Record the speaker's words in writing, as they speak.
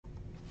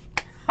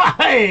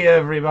Hey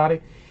everybody,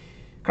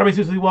 Carby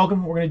Susie,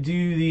 welcome. We're going to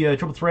do the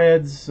Triple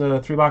Threads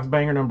 3-box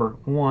banger number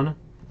 1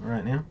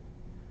 right now.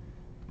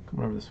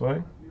 Come over this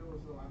way.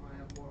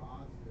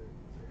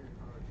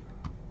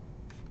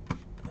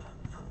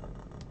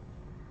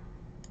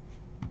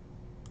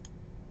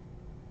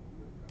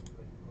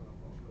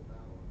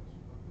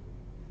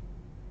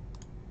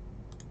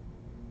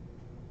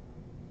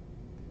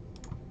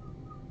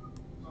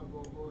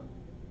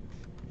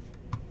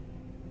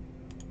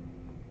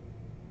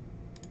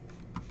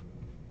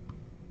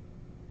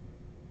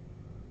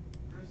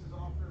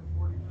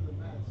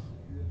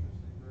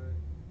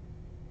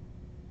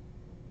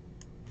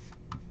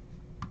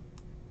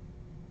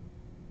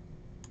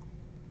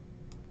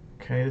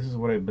 Okay, this is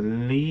what I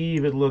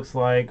believe it looks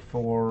like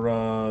for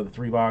the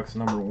 3-box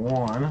number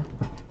 1.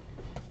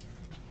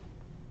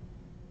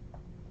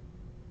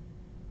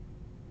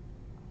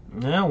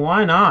 Yeah,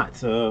 why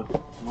not?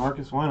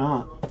 Marcus, why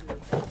not?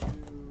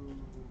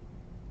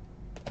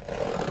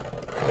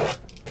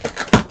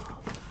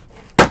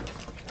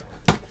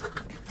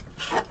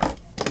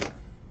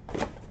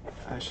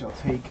 I shall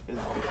take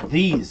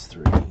these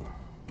 3. And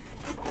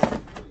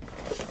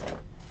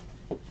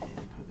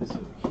put this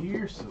over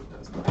here so it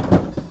does not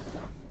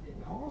get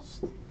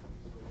lost.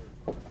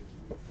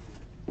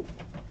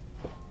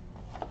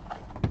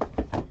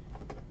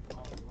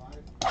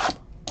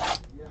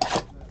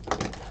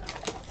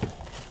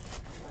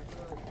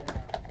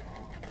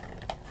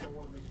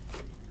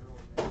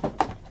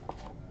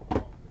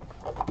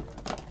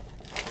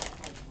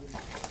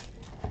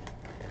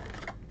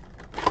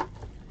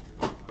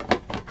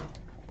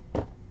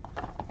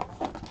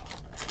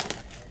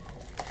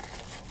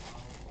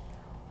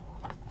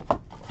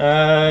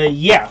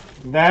 Yeah,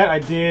 that I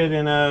did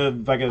in a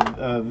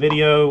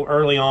video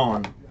early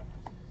on.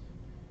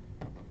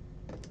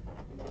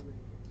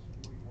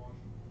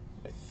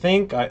 I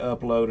think I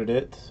uploaded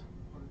it.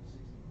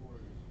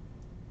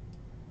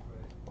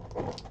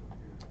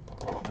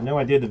 I know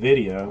I did the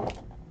video.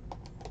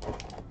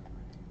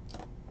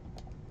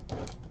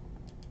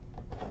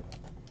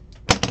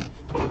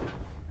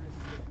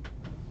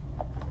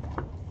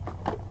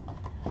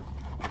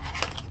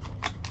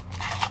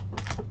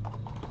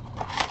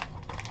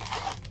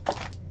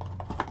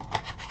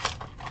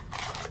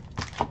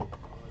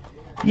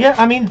 Yeah,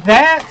 I mean,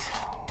 that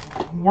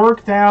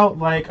worked out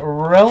like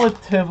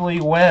relatively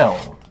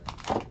well.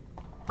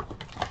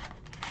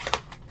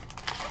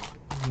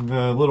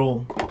 The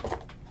little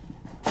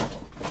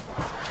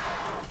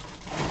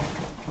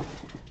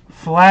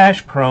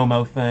flash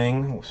promo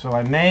thing, so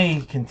I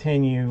may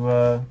continue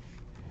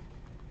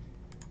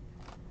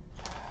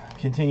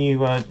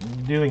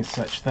doing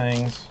such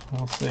things.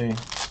 We'll see.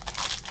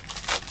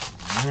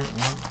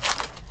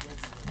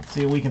 Let's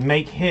see if we can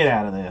make hit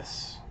out of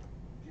this.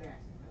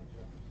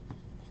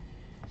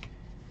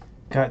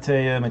 Got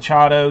a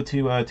Machado to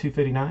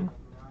 259.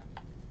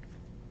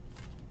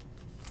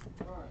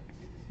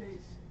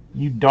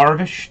 You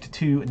Darvish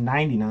to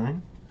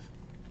 99.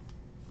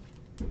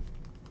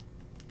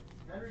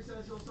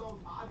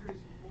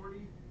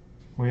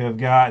 We have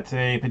got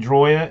a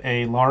Pedroia,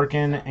 a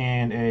Larkin,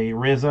 and a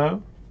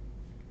Rizzo.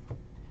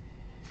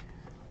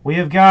 We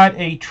have got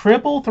a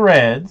Triple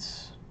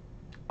Threads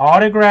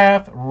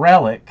autograph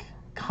relic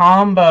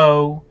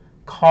combo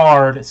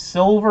card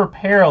silver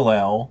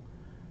parallel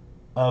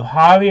of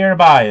Javier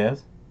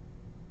Baez,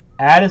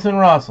 Addison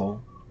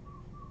Russell,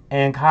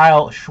 and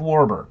Kyle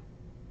Schwarber.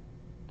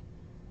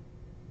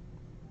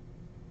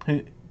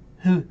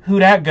 Who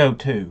that go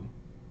to?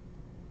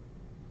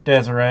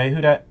 Desiree,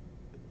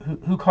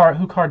 who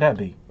card that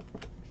be?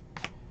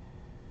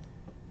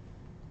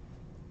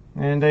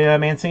 And a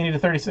Mancini to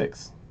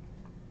 36.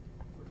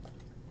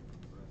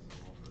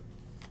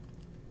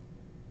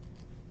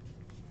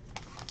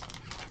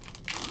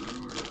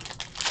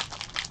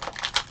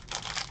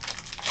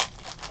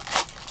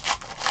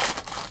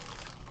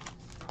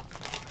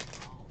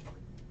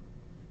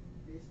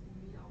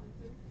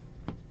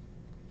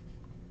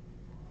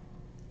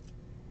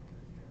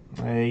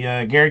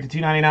 A Garrick to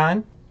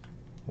 299.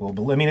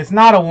 Well, I mean, it's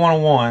not a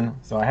 1-on-1,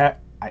 so I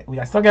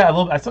still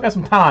got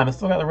some time. I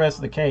still got the rest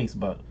of the case,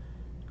 but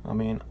I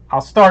mean,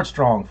 I'll start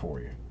strong for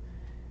you.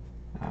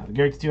 The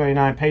Garrick to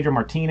 299. Pedro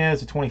Martinez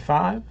to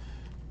 25.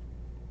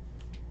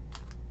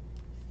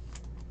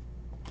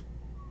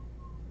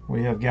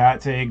 We have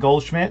got a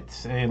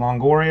Goldschmidt, a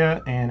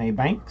Longoria, and a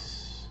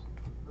Banks.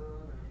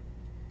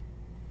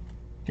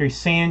 Gary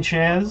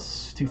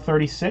Sanchez to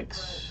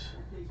 36.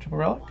 Triple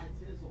relic.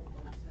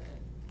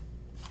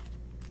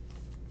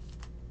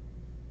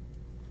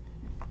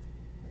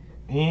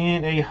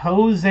 And a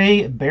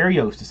Jose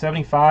Berrios to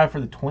 75 for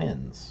the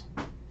Twins.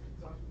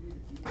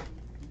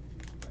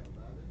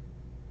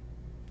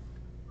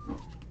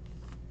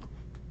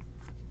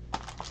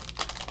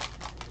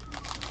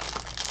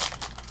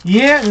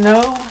 Yeah,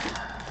 no.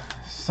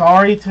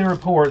 Sorry to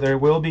report, there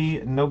will be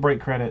no break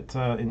credit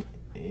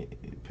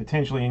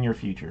potentially in your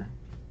future.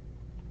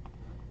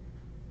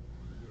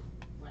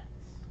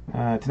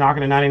 Tanaka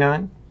to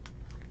 99.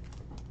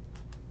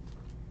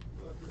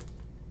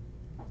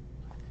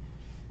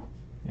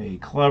 A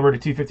Clubber to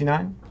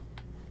 259.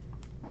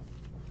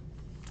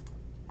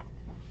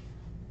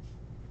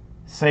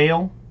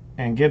 Sale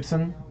and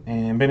Gibson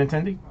and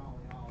Benintendi.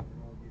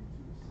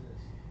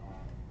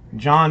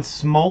 John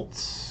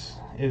Smoltz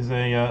is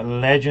a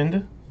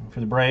legend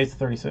for the Braves,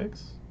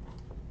 36.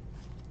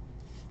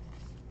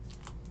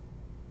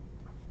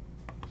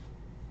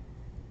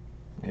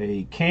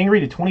 A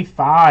Kangaroo to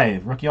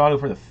 25, rookie auto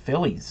for the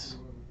Phillies.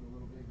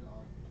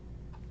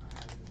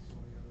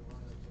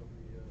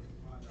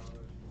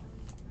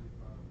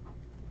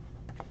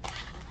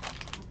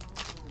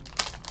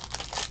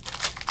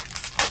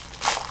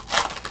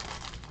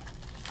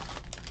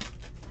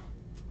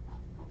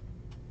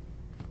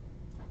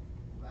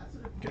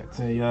 Got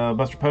a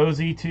Buster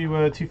Posey to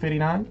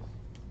 259.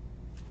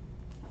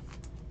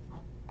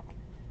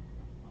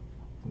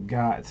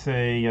 Got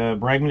a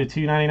Bregman to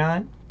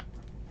 299.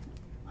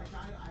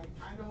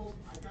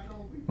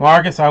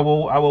 Marcus, I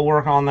will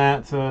work on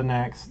that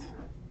next.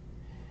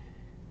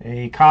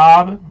 A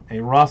Cobb, a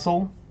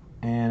Russell,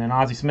 and an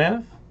Ozzie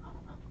Smith.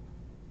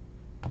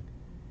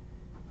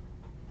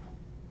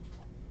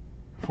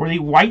 For the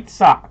White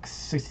Sox,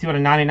 62 out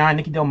of 99,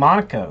 Nicky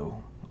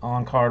Delmonico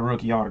on-card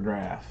rookie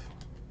autograph.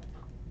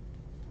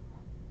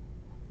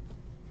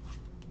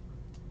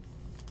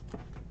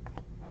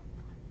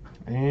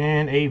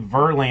 And a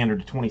Verlander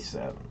to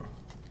 27.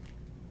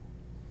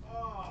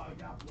 Oh,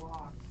 I got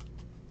blocked.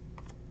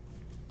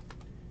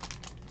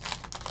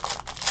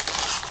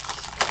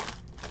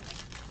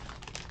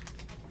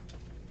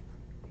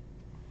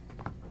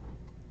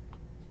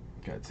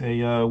 Got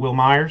a Will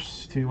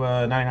Myers to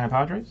 99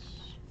 Padres.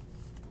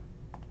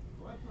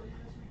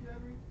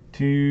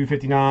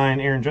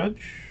 259 Aaron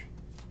Judge.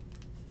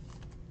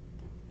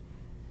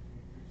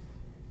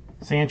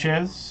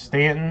 Sanchez,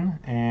 Stanton,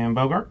 and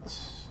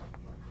Bogarts.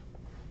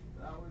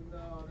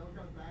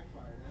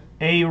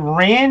 A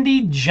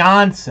Randy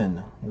Johnson,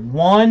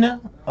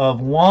 1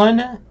 of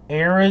 1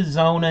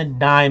 Arizona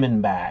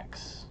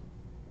Diamondbacks.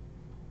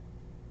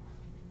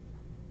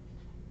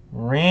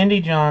 Randy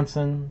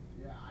Johnson,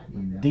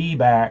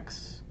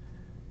 D-backs,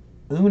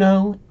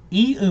 Uno,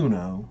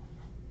 E-Uno,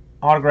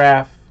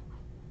 autograph,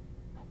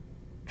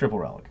 triple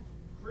relic.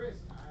 Chris,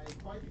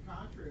 quite the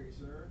contrary,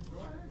 sir. Go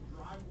ahead and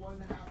drive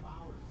 1.5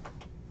 hours.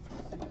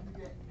 See if you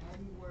get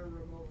anywhere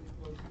remotely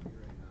close to me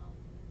right now.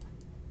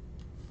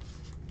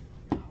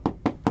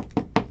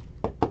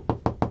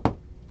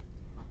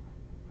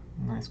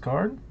 Nice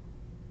card.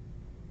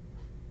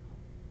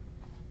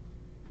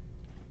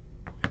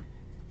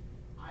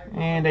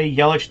 And a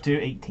Yelich to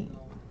 18.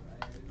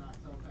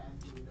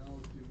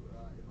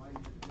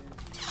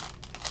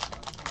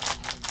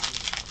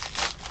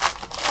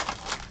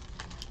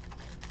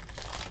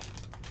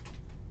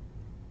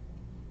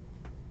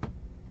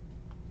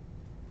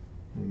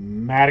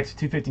 Maddox to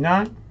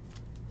 259.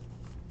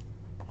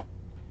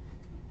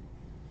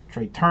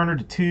 Trey Turner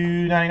to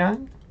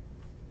 299.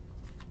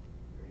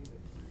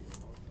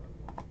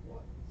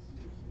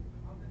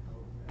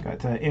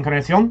 Got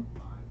Encarnacion,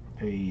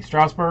 a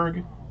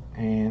Strasburg,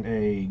 and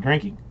a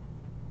Greinke.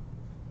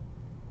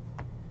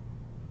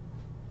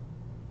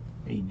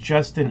 A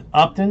Justin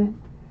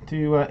Upton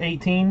to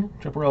 18,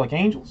 Triple Relic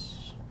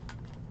Angels.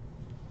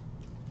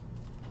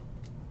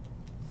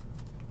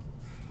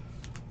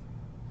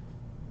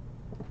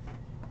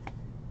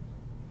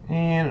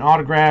 And an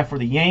autograph for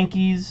the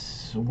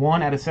Yankees,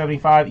 1 out of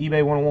 75,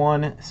 eBay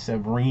 101,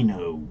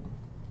 Severino.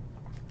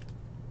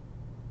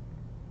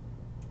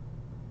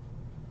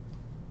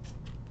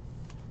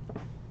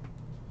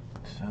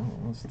 So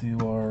let's do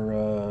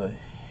our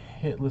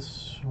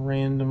hitless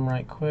random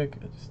right quick.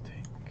 I'll just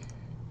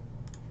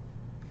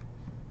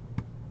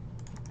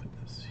put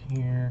this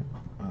here.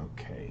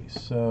 Okay,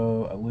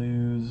 so I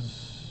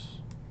lose.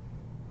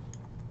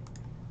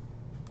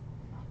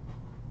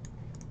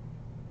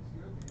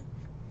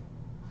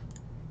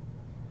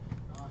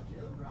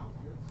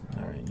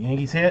 All right,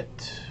 Yankees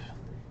hit.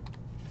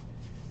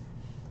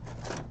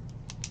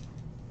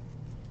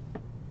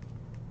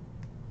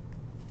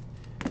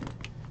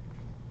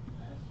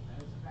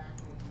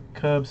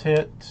 Cubs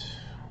hit.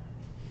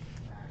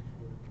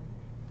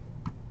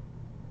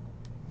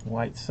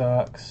 White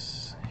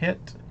Sox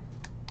hit.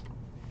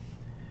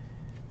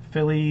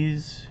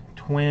 Phillies,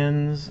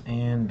 Twins,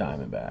 and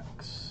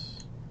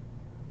Diamondbacks.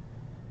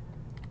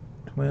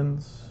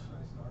 Twins,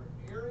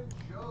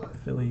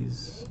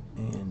 Phillies,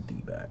 and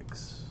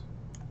D-backs.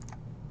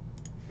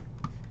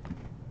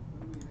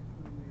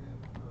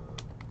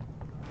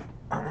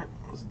 Alright,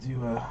 let's do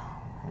what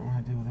do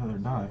I do with the other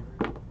die?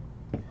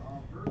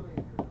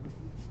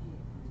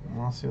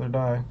 I'll see the other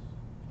die.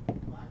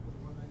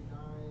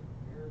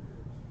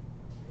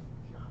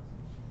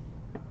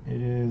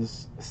 It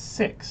is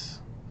 6.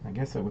 I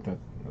guess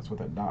that's what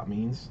that dot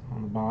means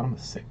on the bottom.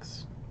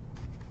 6.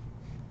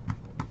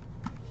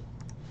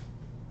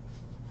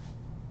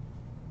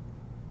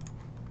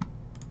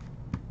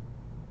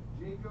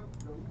 Jacob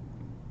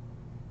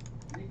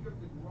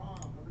DeGrom,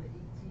 number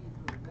 18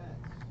 for the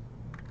Mets.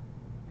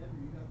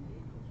 Henry, you got the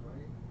Angels,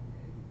 right?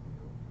 Yeah, you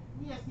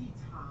do. Yes,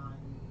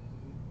 Tani,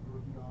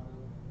 rookie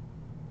auto.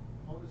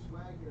 Hotness Chris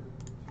Wagner,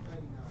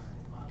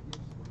 $2.99. Bob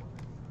Gibson,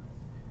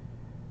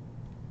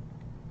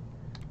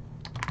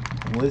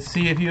 $1.99. Let's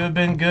see if you have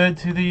been good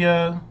to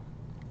the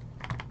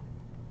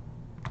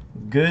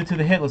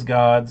hitless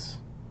gods,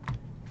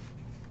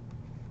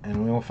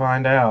 and we will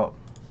find out.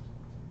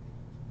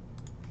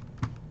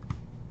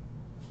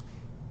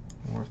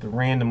 Or if the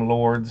random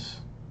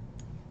lords.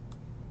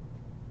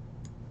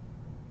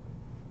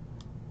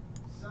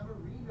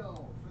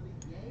 Severino for the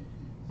Yankees.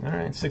 All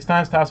right, 6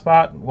 times top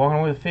spot. Walking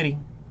away with 50.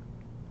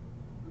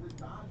 For the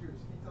Dodgers,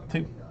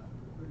 2,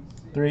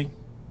 36. 3,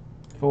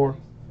 4,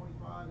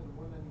 25 and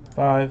 199.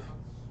 5.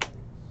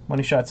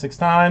 Money shot 6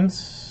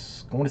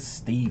 times. Going to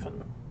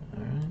Steven.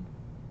 All right.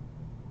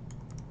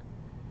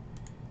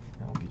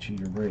 I'll get you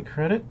your break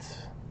credit.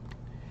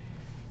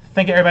 I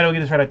think everybody will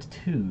get this right at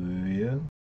 2. Yeah.